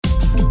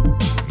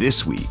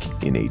This Week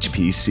in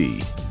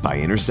HPC by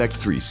Intersect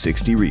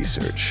 360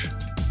 Research.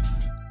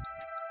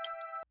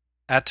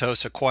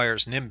 Atos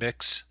acquires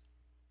Nimbix.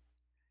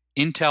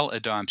 Intel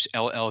adopts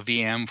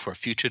LLVM for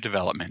future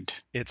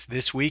development. It's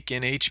This Week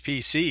in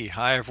HPC.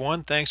 Hi,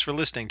 everyone. Thanks for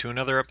listening to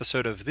another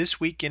episode of This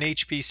Week in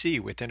HPC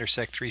with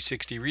Intersect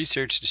 360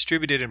 Research,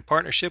 distributed in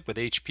partnership with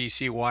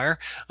HPC Wire.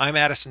 I'm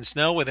Addison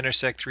Snell with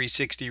Intersect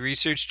 360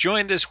 Research,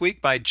 joined this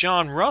week by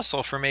John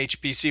Russell from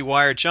HPC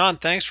Wire. John,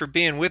 thanks for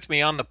being with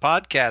me on the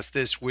podcast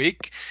this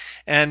week.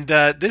 And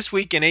This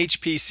Week in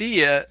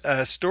HPC,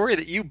 a story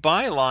that you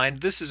bylined.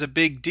 This is a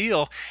big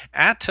deal.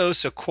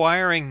 Atos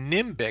acquiring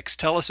Nimbix.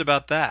 Tell us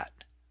about that.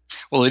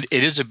 Well, it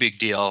is a big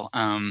deal,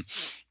 and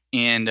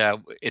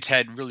it's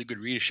had really good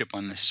readership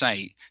on the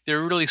site. There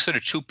are really sort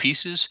of two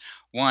pieces.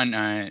 One,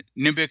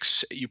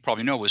 Nimbix, you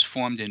probably know, was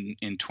formed in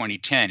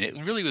 2010.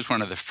 It really was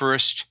one of the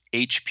first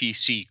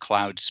HPC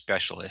cloud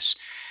specialists,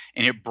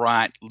 and it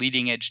brought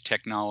leading-edge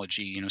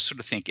technology, sort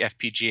of think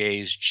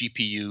FPGAs,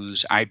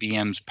 GPUs,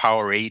 IBM's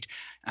Power 8,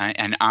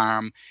 and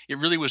ARM. It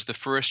really was the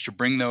first to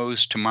bring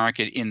those to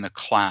market in the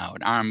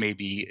cloud. ARM may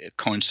be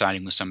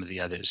coinciding with some of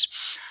the others.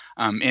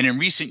 And in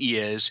recent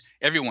years,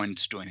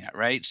 everyone's doing that,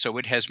 right? So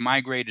it has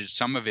migrated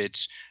some of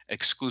its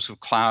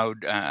exclusive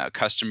cloud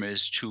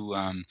customers to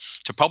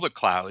public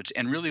clouds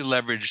and really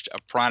leveraged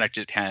a product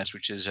it has,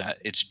 which is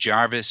its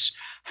Jarvis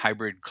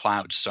hybrid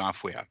cloud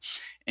software.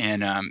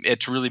 And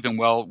it's really been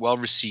well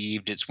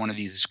received. It's one of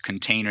these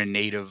container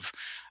native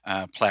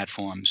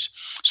platforms.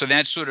 So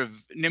that's sort of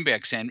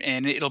Nimbix,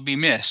 and it'll be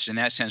missed in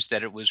that sense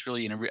that it was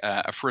really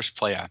a first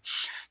player.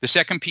 The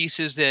second piece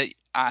is that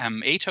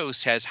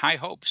Atos has high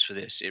hopes for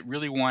this. It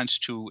really wants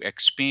to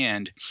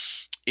expand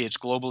its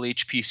global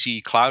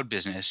HPC cloud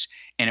business,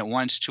 and it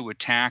wants to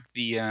attack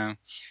the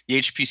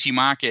HPC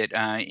market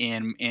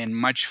in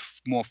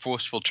much more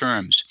forceful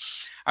terms.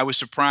 I was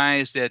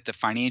surprised that the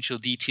financial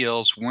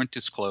details weren't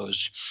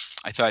disclosed.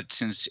 I thought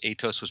since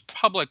Atos was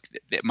public,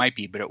 it might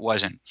be, but it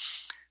wasn't.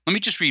 Let me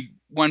just read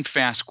one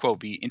fast quote.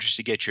 Be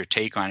interested to get your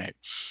take on it.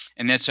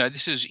 And that's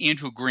this is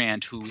Andrew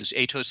Grant, who is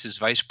Atos's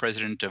vice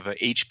president of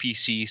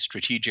HPC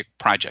strategic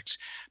projects.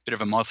 Bit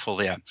of a mouthful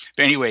there.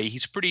 But anyway,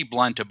 he's pretty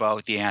blunt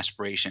about the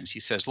aspirations. He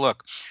says,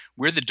 look,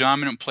 we're the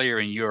dominant player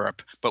in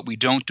Europe, but we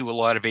don't do a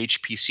lot of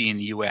HPC in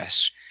the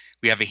U.S.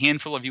 We have a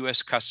handful of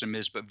U.S.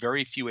 customers, but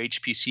very few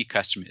HPC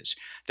customers.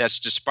 That's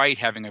despite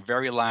having a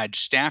very large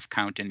staff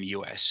count in the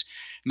U.S.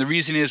 And the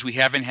reason is we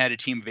haven't had a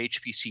team of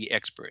HPC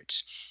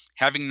experts.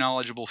 Having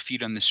knowledgeable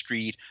feet on the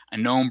street, a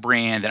known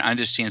brand that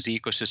understands the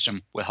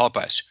ecosystem will help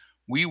us.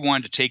 We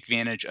want to take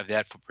advantage of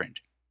that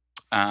footprint.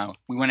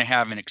 We want to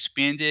have an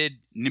expanded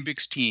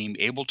Nimbix team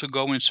able to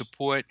go and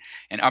support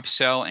and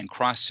upsell and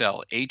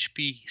cross-sell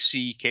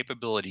HPC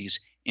capabilities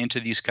into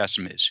these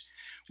customers.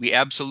 We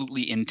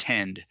absolutely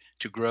intend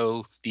to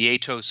grow the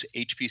Atos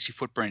HPC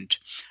footprint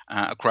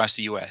across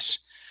the U.S.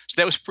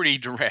 So that was pretty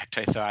direct,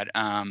 I thought.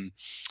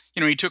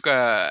 He took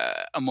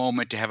a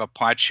moment to have a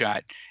pot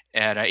shot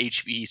at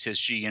HPE. He says,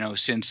 gee,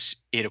 since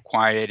it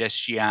acquired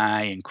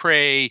SGI and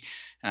Cray,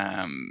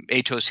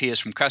 Atos hears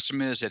from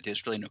customers that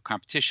there's really no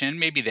competition.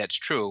 Maybe that's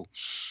true,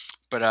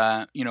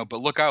 but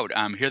look out,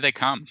 here they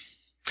come.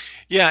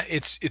 Yeah,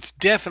 it's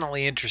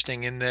definitely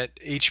interesting in that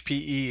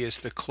HPE is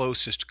the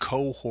closest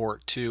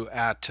cohort to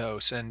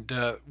Atos. And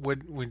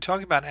when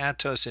talking about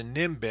Atos and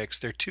Nimbix,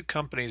 they're two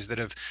companies that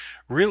have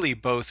really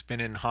both been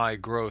in high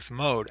growth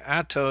mode.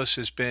 Atos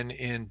has been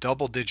in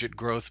double-digit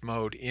growth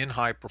mode in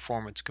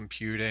high-performance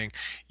computing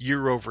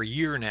year over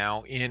year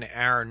now in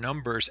our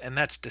numbers, and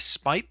that's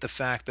despite the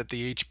fact that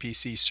the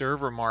HPC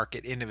server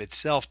market in of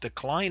itself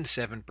declined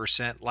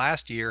 7%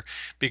 last year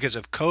because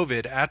of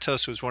COVID.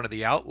 Atos was one of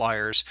the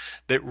outliers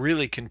that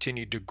really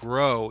continued to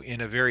grow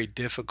in a very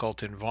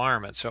difficult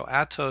environment. So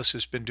Atos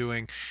has been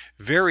doing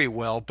very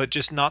well, but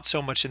just not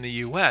so much in the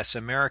U.S.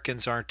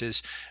 Americans aren't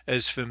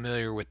as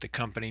familiar with the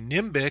company.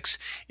 Nimbix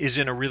is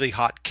in a really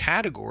hot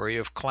category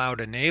of cloud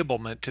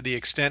enablement to the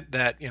extent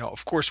that,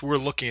 of course, we're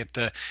looking at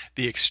the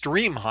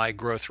extreme high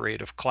growth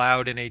rate of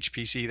cloud and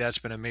HPC. That's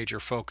been a major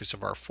focus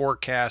of our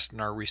forecast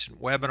and our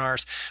recent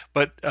webinars.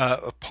 But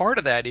a part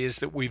of that is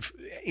that we've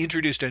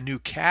introduced a new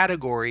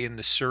category in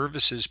the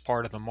services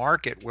part of the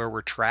market where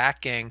we're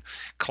tracking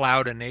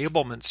cloud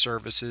enablement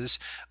services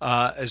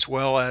as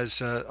well as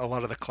a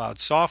lot of the cloud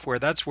software.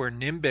 That's where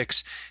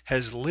Nimbix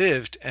has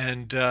lived.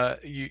 And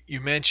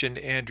you mentioned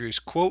Andrew's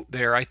quote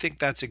there. I think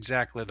that's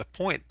exactly the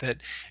point, that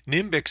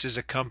Nimbix is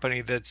a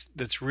company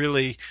that's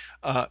really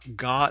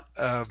got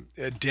a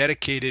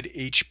dedicated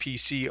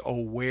HPC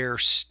aware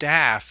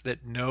staff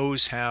that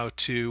knows how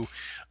to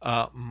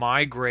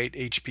migrate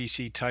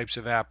HPC types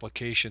of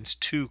applications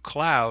to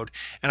cloud.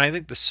 And I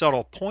think the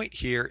subtle point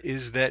here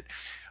is that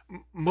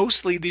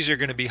mostly these are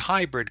going to be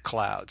hybrid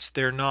clouds.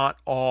 They're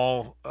not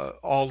all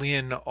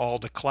in, all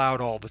the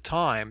cloud all the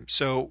time.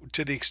 So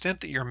to the extent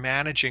that you're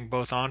managing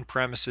both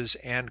on-premises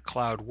and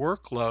cloud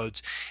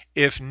workloads,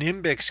 if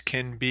Nimbix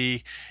can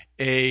be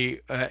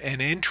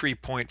an entry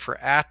point for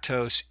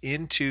Atos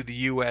into the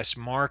U.S.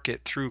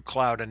 market through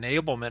cloud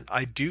enablement,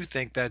 I do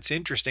think that's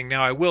interesting.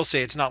 Now, I will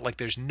say it's not like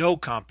there's no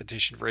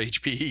competition for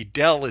HPE.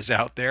 Dell is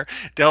out there.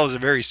 Dell is a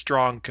very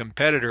strong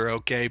competitor,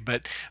 okay,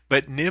 but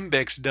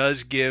Nimbix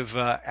does give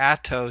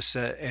Atos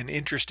an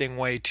interesting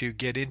way to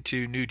get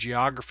into new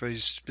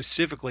geographies,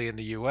 specifically in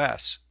the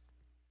U.S.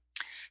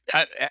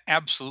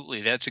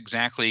 Absolutely, that's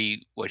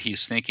exactly what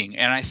he's thinking,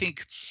 and I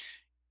think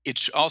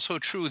it's also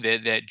true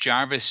that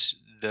Jarvis,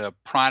 the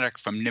product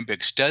from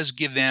Nimbix, does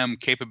give them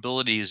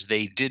capabilities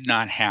they did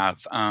not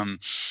have.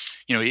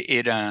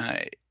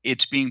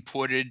 It's being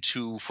ported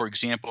to, for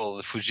example,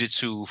 the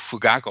Fujitsu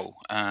Fugaku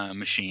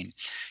machine.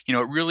 It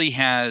really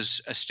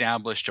has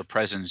established a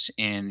presence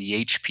in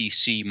the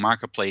HPC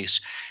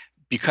marketplace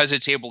because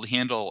it's able to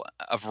handle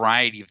a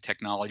variety of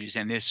technologies,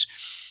 and this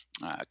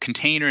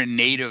container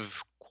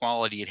native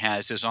quality it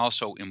has is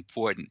also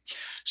important.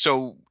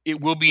 So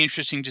it will be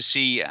interesting to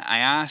see. I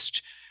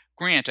asked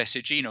Grant, I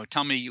said,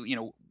 tell me,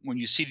 when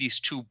you see these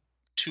two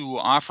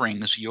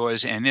offerings,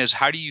 yours and his,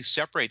 how do you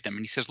separate them?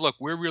 And he says, look,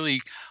 we're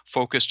really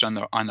focused on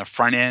the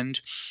front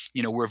end.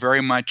 We're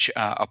very much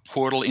a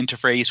portal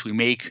interface. We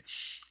make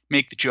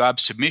the job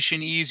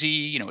submission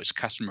easy. It's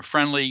customer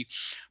friendly,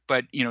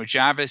 but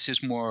Jarvis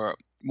is more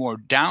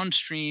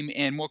downstream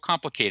and more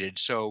complicated.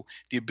 So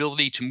the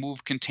ability to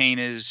move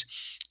containers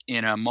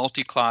in a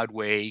multi-cloud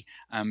way,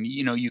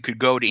 you could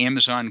go to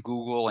Amazon,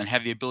 Google, and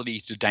have the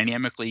ability to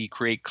dynamically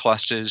create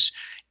clusters.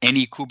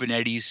 Any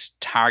Kubernetes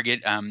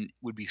target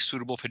would be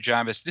suitable for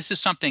Jarvis. This is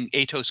something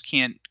Atos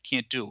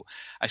can't do.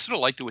 I sort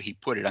of like the way he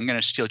put it. I'm going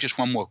to steal just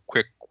one more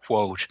quick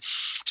quote,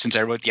 since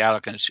I wrote the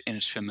article and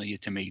it's familiar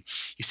to me.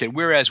 He said,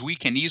 whereas we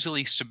can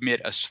easily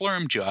submit a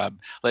Slurm job,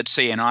 let's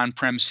say an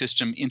on-prem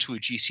system, into a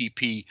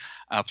GCP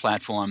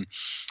platform,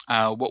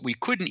 what we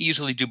couldn't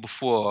easily do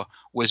before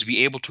was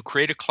be able to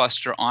create a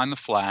cluster on the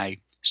fly,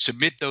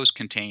 submit those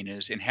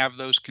containers, and have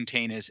those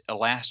containers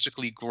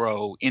elastically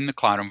grow in the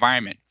cloud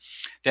environment.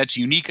 That's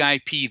unique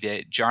IP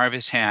that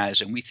Jarvis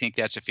has, and we think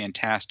that's a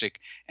fantastic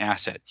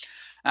asset.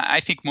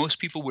 I think most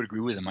people would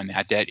agree with him on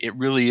that it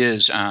really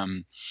is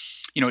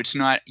it's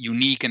not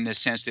unique in the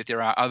sense that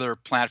there are other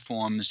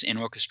platforms and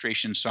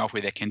orchestration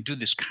software that can do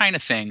this kind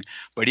of thing,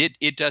 but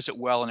it does it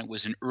well, and it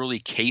was an early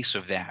case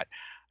of that.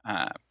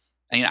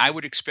 And I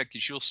would expect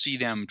that you'll see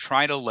them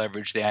try to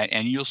leverage that,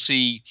 and you'll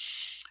see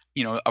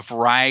a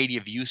variety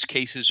of use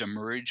cases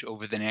emerge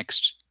over the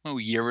next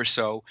year or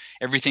so.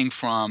 Everything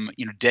from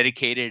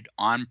dedicated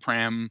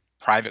on-prem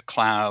private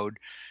cloud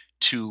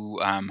to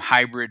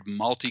hybrid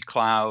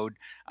multi-cloud,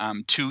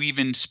 to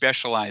even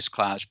specialized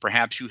clouds.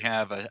 Perhaps you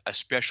have a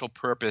special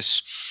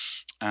purpose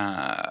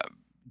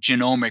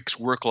genomics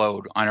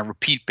workload on a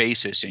repeat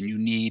basis, and you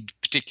need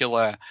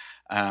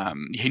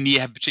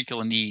have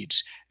particular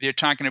needs. They're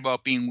talking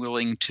about being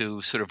willing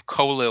to sort of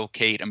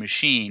co-locate a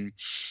machine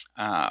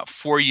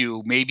for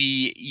you,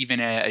 maybe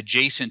even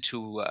adjacent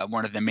to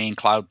one of the main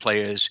cloud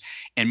players,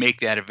 and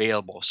make that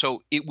available.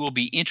 So it will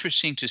be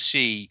interesting to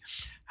see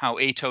how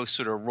Atos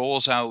sort of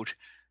rolls out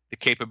the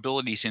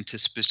capabilities into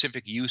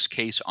specific use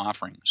case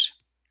offerings.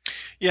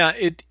 Yeah,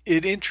 it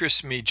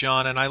interests me,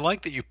 John, and I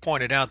like that you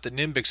pointed out that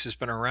Nimbix has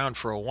been around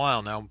for a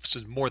while now, so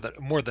more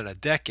than a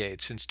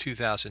decade, since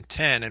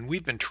 2010, and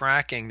we've been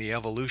tracking the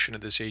evolution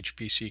of this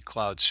HPC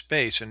cloud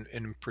space, and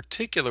in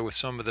particular with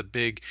some of the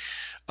big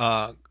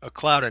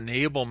cloud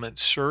enablement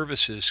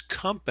services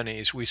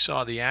companies. We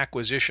saw the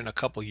acquisition a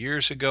couple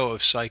years ago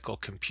of Cycle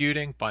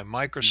Computing by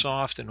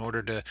Microsoft in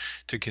order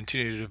to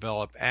continue to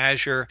develop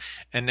Azure,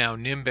 and now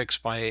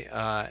Nimbix by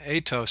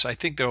Atos. I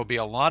think there will be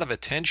a lot of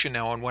attention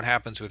now on what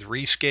happens with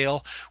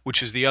Rescale,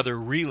 which is the other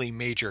really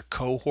major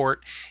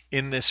cohort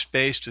in this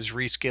space. Does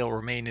Rescale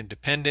remain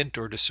independent,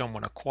 or does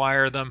someone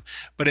acquire them?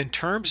 But in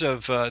terms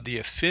of the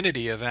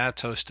affinity of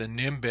Atos to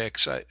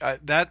Nimbix,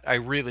 I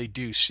really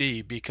do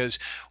see, because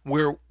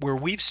where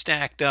we've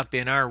stacked up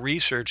in our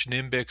research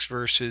Nimbix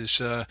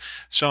versus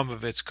some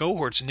of its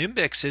cohorts,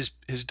 Nimbix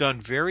has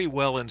done very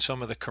well in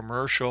some of the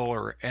commercial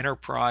or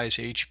enterprise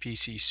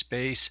HPC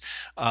space,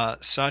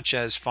 such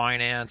as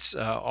finance,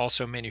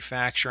 also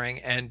manufacturing.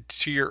 And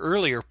to your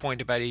earlier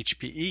point about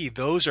HPE,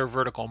 those are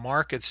vertical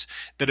markets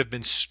that have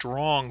been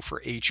strong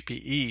for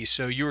HPE.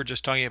 So you were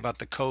just talking about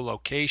the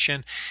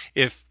co-location.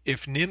 If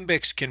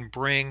Nimbix can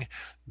bring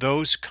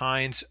those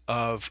kinds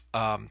of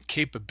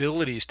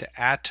capabilities to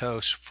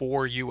Atos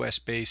for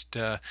US-based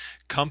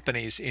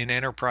companies in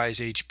enterprise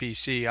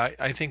HPC,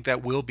 I think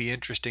that will be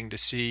interesting to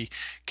see.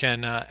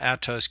 Can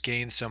Atos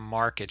gain some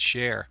market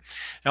share?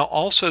 Now,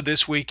 also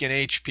this week in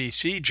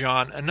HPC,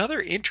 John,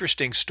 another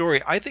interesting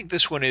story. I think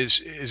this one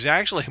is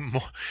actually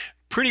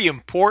pretty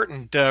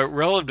important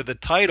relative to the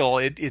title.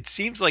 It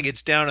seems like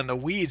it's down in the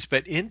weeds,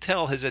 but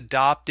Intel has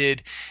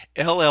adopted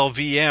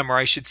LLVM, or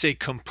I should say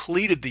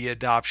completed the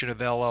adoption of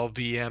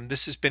LLVM.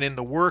 This has been in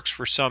the works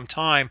for some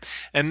time,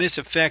 and this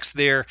affects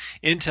their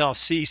Intel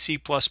C, C++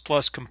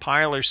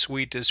 compiler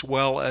suite, as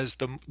well as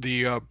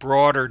the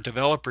broader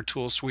developer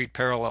tool suite,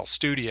 Parallel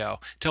Studio.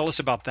 Tell us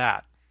about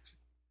that.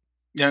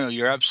 No,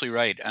 you're absolutely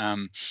right.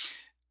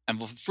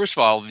 well, first of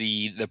all,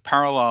 the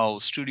Parallel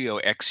Studio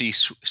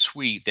XE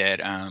suite that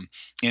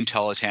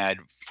Intel has had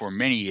for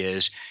many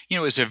years,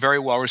 is a very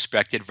well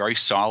respected, very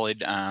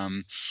solid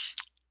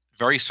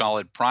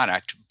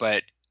product,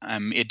 but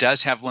it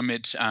does have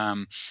limits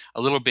a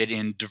little bit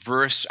in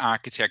diverse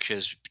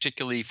architectures,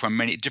 particularly for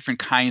many different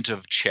kinds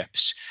of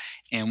chips.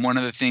 And one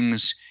of the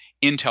things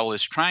Intel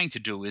is trying to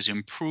do is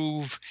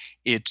improve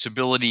its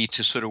ability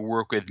to sort of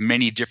work with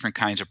many different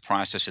kinds of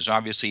processors.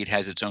 Obviously, it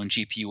has its own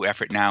GPU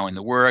effort now in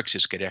the works.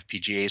 It's got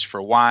FPGAs for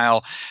a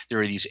while. There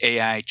are these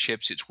AI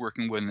chips it's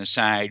working with on the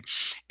side.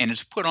 And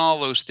it's put all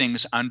those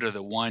things under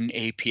the one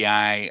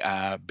API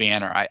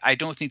banner. I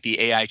don't think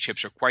the AI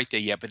chips are quite there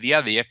yet, but the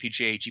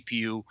FPGA,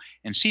 GPU,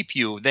 and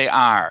CPU, they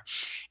are.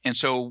 And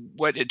so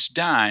what it's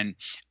done,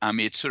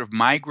 it's sort of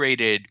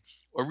migrated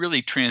or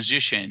really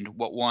transitioned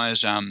what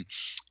was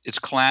its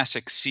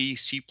classic C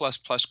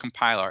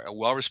compiler, a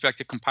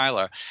well-respected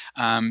compiler,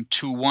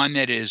 to one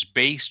that is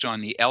based on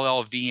the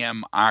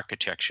LLVM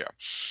architecture.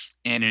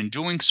 And in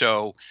doing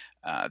so,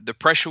 the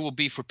pressure will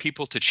be for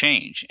people to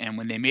change. And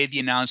when they made the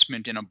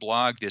announcement in a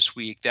blog this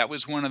week, that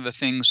was one of the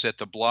things that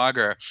the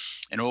blogger,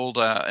 an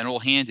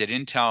old hand at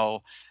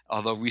Intel,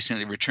 although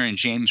recently returned,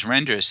 James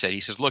Render, said. He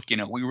says, look,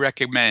 we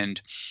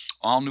recommend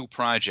all new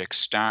projects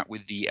start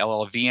with the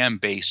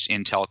LLVM-based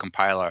Intel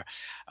compiler,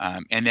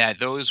 and that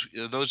those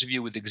of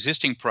you with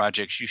existing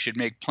projects, you should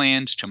make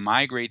plans to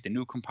migrate the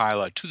new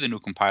compiler to the new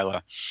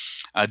compiler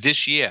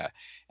this year.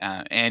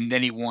 And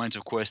then he warns,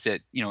 of course,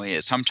 that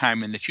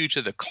sometime in the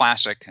future, the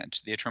classic, that's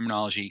their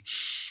terminology,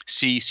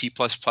 C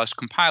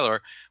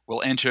compiler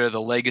will enter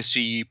the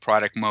legacy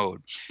product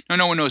mode. Now,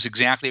 no one knows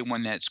exactly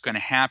when that's going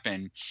to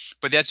happen,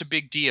 but that's a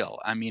big deal.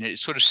 I mean, it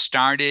sort of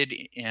started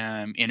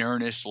in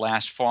earnest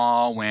last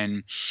fall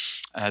when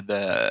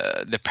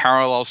the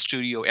Parallel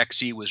Studio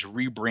XE was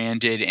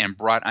rebranded and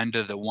brought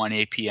under the One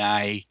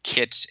API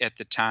kits at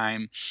the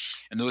time,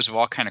 and those have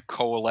all kind of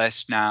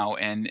coalesced now.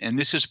 And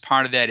this is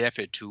part of that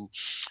effort to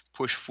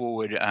push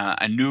forward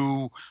a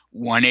new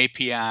One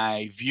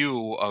API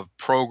view of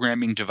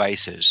programming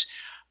devices.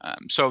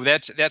 So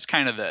that's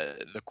kind of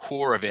the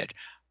core of it.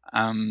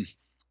 I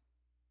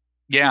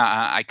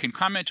can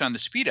comment on the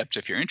speed ups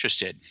if you're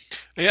interested.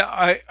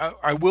 Yeah,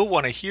 I will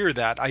want to hear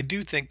that. I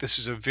do think this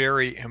is a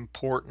very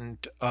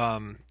important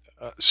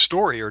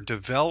story or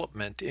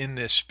development in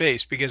this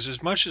space, because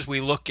as much as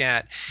we look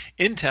at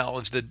Intel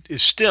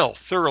is still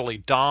thoroughly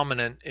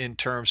dominant in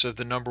terms of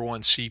the number one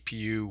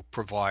CPU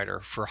provider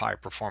for high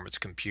performance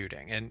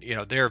computing, and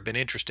there have been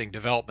interesting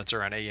developments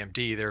around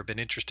AMD, there have been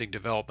interesting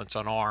developments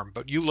on ARM,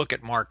 but you look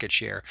at market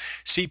share,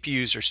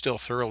 CPUs are still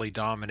thoroughly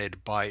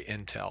dominated by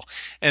Intel.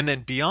 And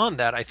then beyond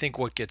that, I think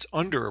what gets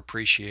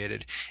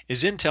underappreciated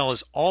is Intel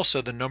is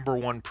also the number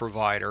one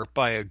provider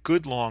by a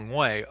good long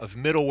way of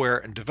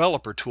middleware and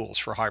developer tools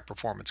for high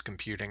performance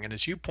computing. And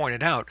as you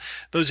pointed out,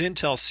 those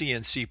Intel C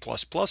and C++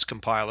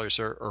 compilers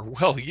are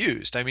well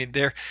used. I mean,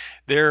 they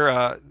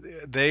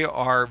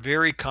are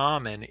very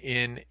common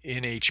in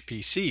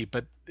HPC,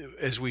 but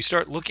as we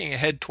start looking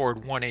ahead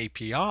toward One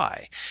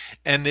API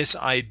and this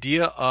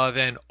idea of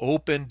an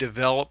open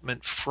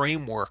development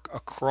framework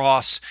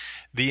across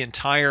the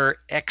entire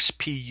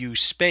XPU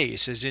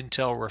space, as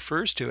Intel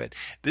refers to it,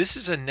 this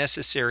is a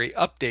necessary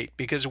update,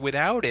 because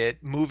without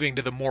it moving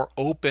to the more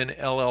open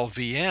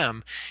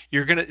LLVM,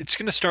 it's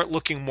going to start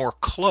looking more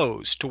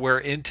closed to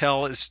where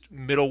Intel's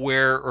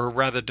middleware, or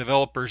rather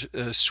developer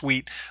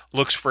suite,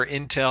 looks for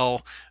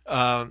Intel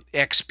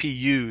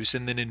XPUs,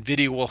 and then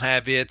NVIDIA will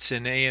have its,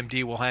 and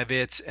AMD will have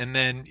its, and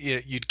then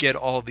you'd get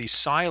all these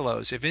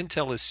silos. If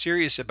Intel is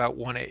serious about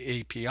One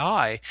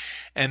API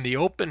and the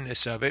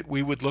openness of it,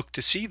 we would look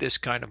to see this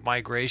kind of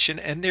migration,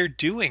 and they're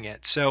doing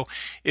it. So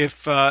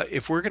if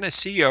we're going to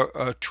see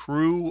a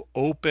true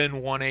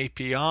open One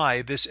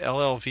API, this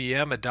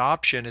LLVM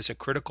adoption is a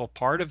critical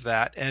part of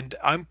that, and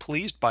I'm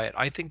pleased by it.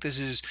 I think this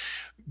is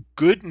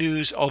good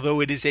news, although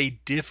it is a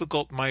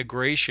difficult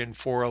migration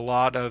for a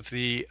lot of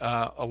the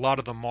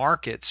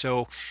market.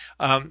 So,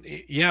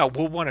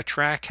 we'll want to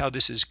track how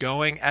this is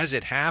going. As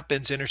it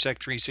happens,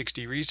 Intersect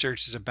 360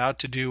 Research is about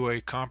to do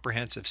a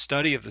comprehensive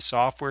study of the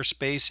software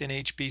space in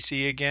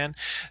HPC again.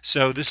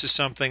 So this is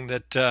something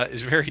that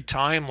is very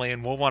timely,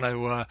 and we'll want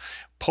to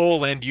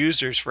poll end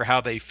users for how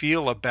they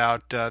feel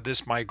about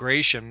this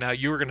migration. Now,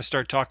 you were going to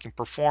start talking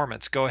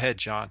performance. Go ahead,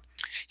 John.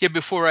 Yeah,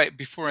 before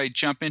I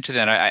jump into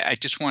that, I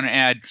just want to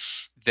add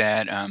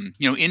that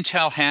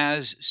Intel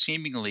has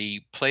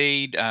seemingly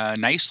played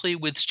nicely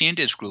with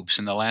standards groups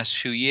in the last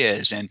few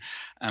years, and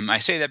I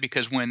say that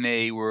because when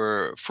they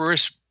were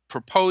first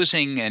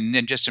proposing and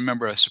then just a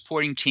member of a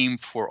supporting team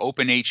for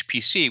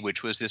OpenHPC,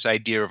 which was this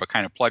idea of a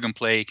kind of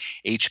plug-and-play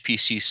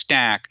HPC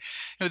stack,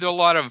 there are a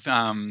lot of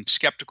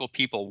skeptical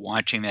people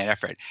watching that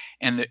effort,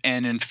 and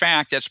in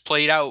fact, that's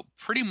played out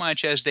pretty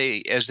much as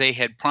they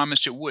had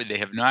promised it would. They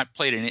have not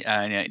played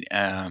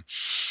a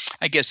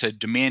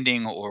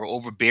demanding or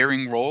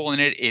overbearing role in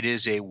it. It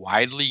is a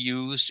widely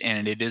used,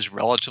 and it is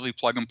relatively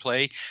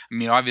plug-and-play. I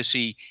mean,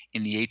 obviously,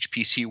 in the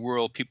HPC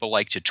world, people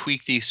like to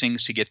tweak these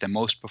things to get the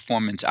most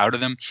performance out of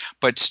them.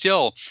 But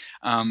still,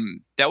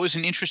 that was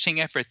an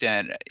interesting effort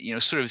that,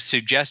 sort of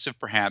suggestive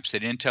perhaps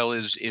that Intel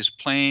is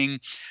playing,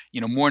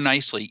 more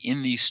nicely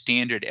in these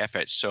standard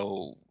efforts.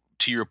 So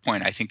to your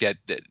point, I think that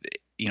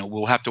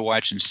we'll have to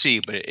watch and see,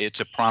 but it's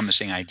a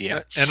promising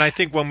idea. And I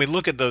think when we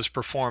look at those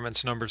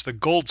performance numbers, the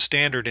gold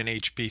standard in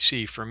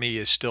HPC for me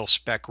is still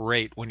spec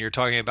rate when you're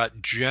talking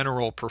about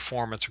general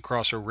performance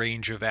across a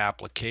range of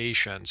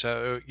applications.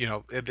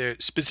 The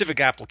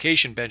specific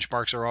application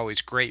benchmarks are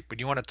always great,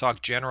 but you want to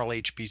talk general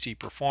HPC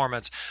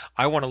performance,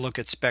 I want to look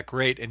at spec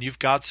rate, and you've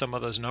got some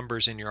of those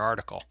numbers in your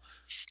article.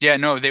 Yeah,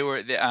 no,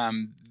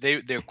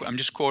 I'm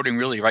just quoting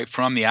really right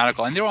from the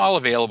article, and they're all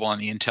available on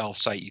the Intel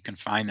site. You can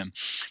find them,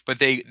 but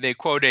they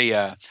quote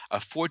a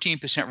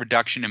 14%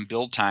 reduction in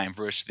build time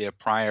versus their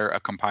prior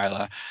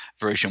compiler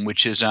version,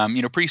 which is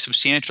pretty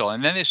substantial.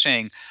 And then they're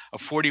saying a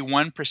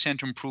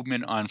 41%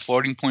 improvement on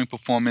floating point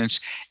performance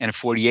and a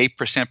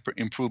 48%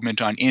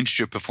 improvement on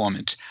integer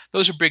performance.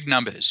 Those are big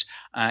numbers,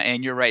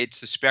 and you're right.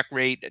 It's the spec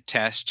rate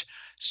test.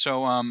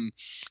 So,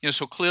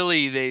 so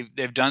clearly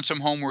they've done some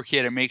homework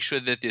here to make sure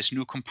that this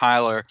new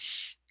compiler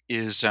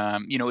is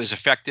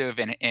effective,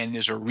 and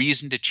there's a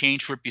reason to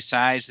change for it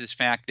besides this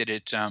fact that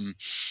it's going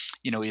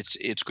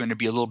to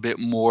be a little bit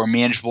more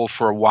manageable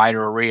for a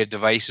wider array of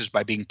devices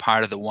by being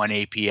part of the one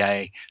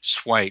API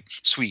suite.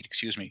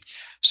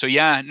 So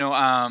yeah,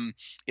 no,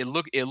 it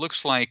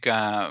looks like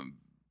a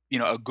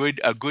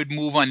good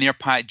move on their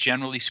part,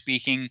 generally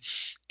speaking.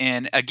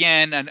 And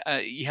again,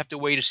 you have to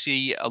wait to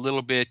see a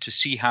little bit to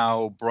see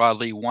how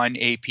broadly one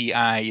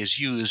API is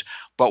used.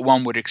 But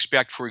one would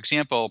expect, for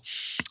example,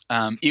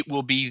 it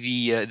will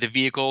be the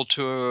vehicle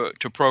to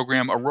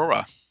program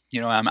Aurora.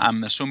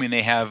 I'm assuming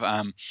they have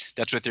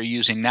that's what they're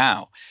using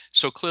now.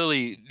 So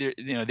clearly,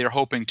 they're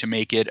hoping to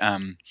make it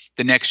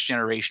the next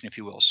generation, if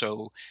you will.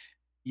 So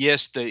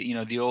yes,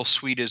 the old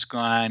suite is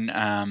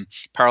gone,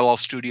 Parallel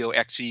Studio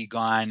XE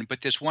gone,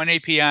 but this one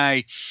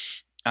API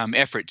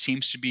effort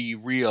seems to be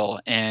real,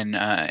 and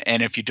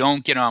if you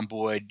don't get on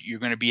board, you're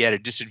going to be at a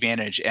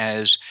disadvantage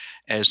as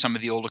some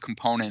of the older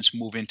components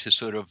move into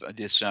sort of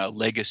this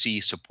legacy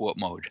support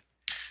mode.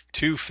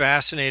 Two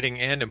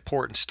fascinating and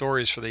important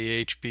stories for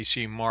the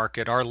HPC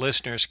market. Our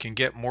listeners can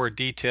get more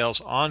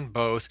details on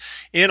both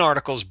in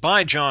articles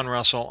by John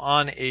Russell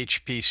on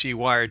HPC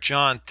Wire.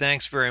 John,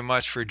 thanks very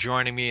much for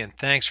joining me, and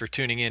thanks for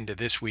tuning in to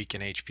This Week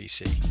in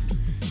HPC.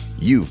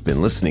 You've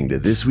been listening to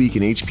This Week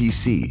in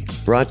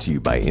HPC, brought to you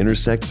by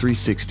Intersect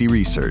 360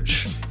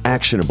 Research,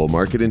 actionable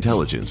market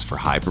intelligence for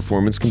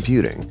high-performance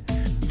computing.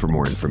 For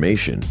more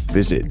information,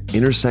 visit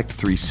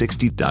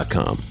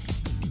intersect360.com.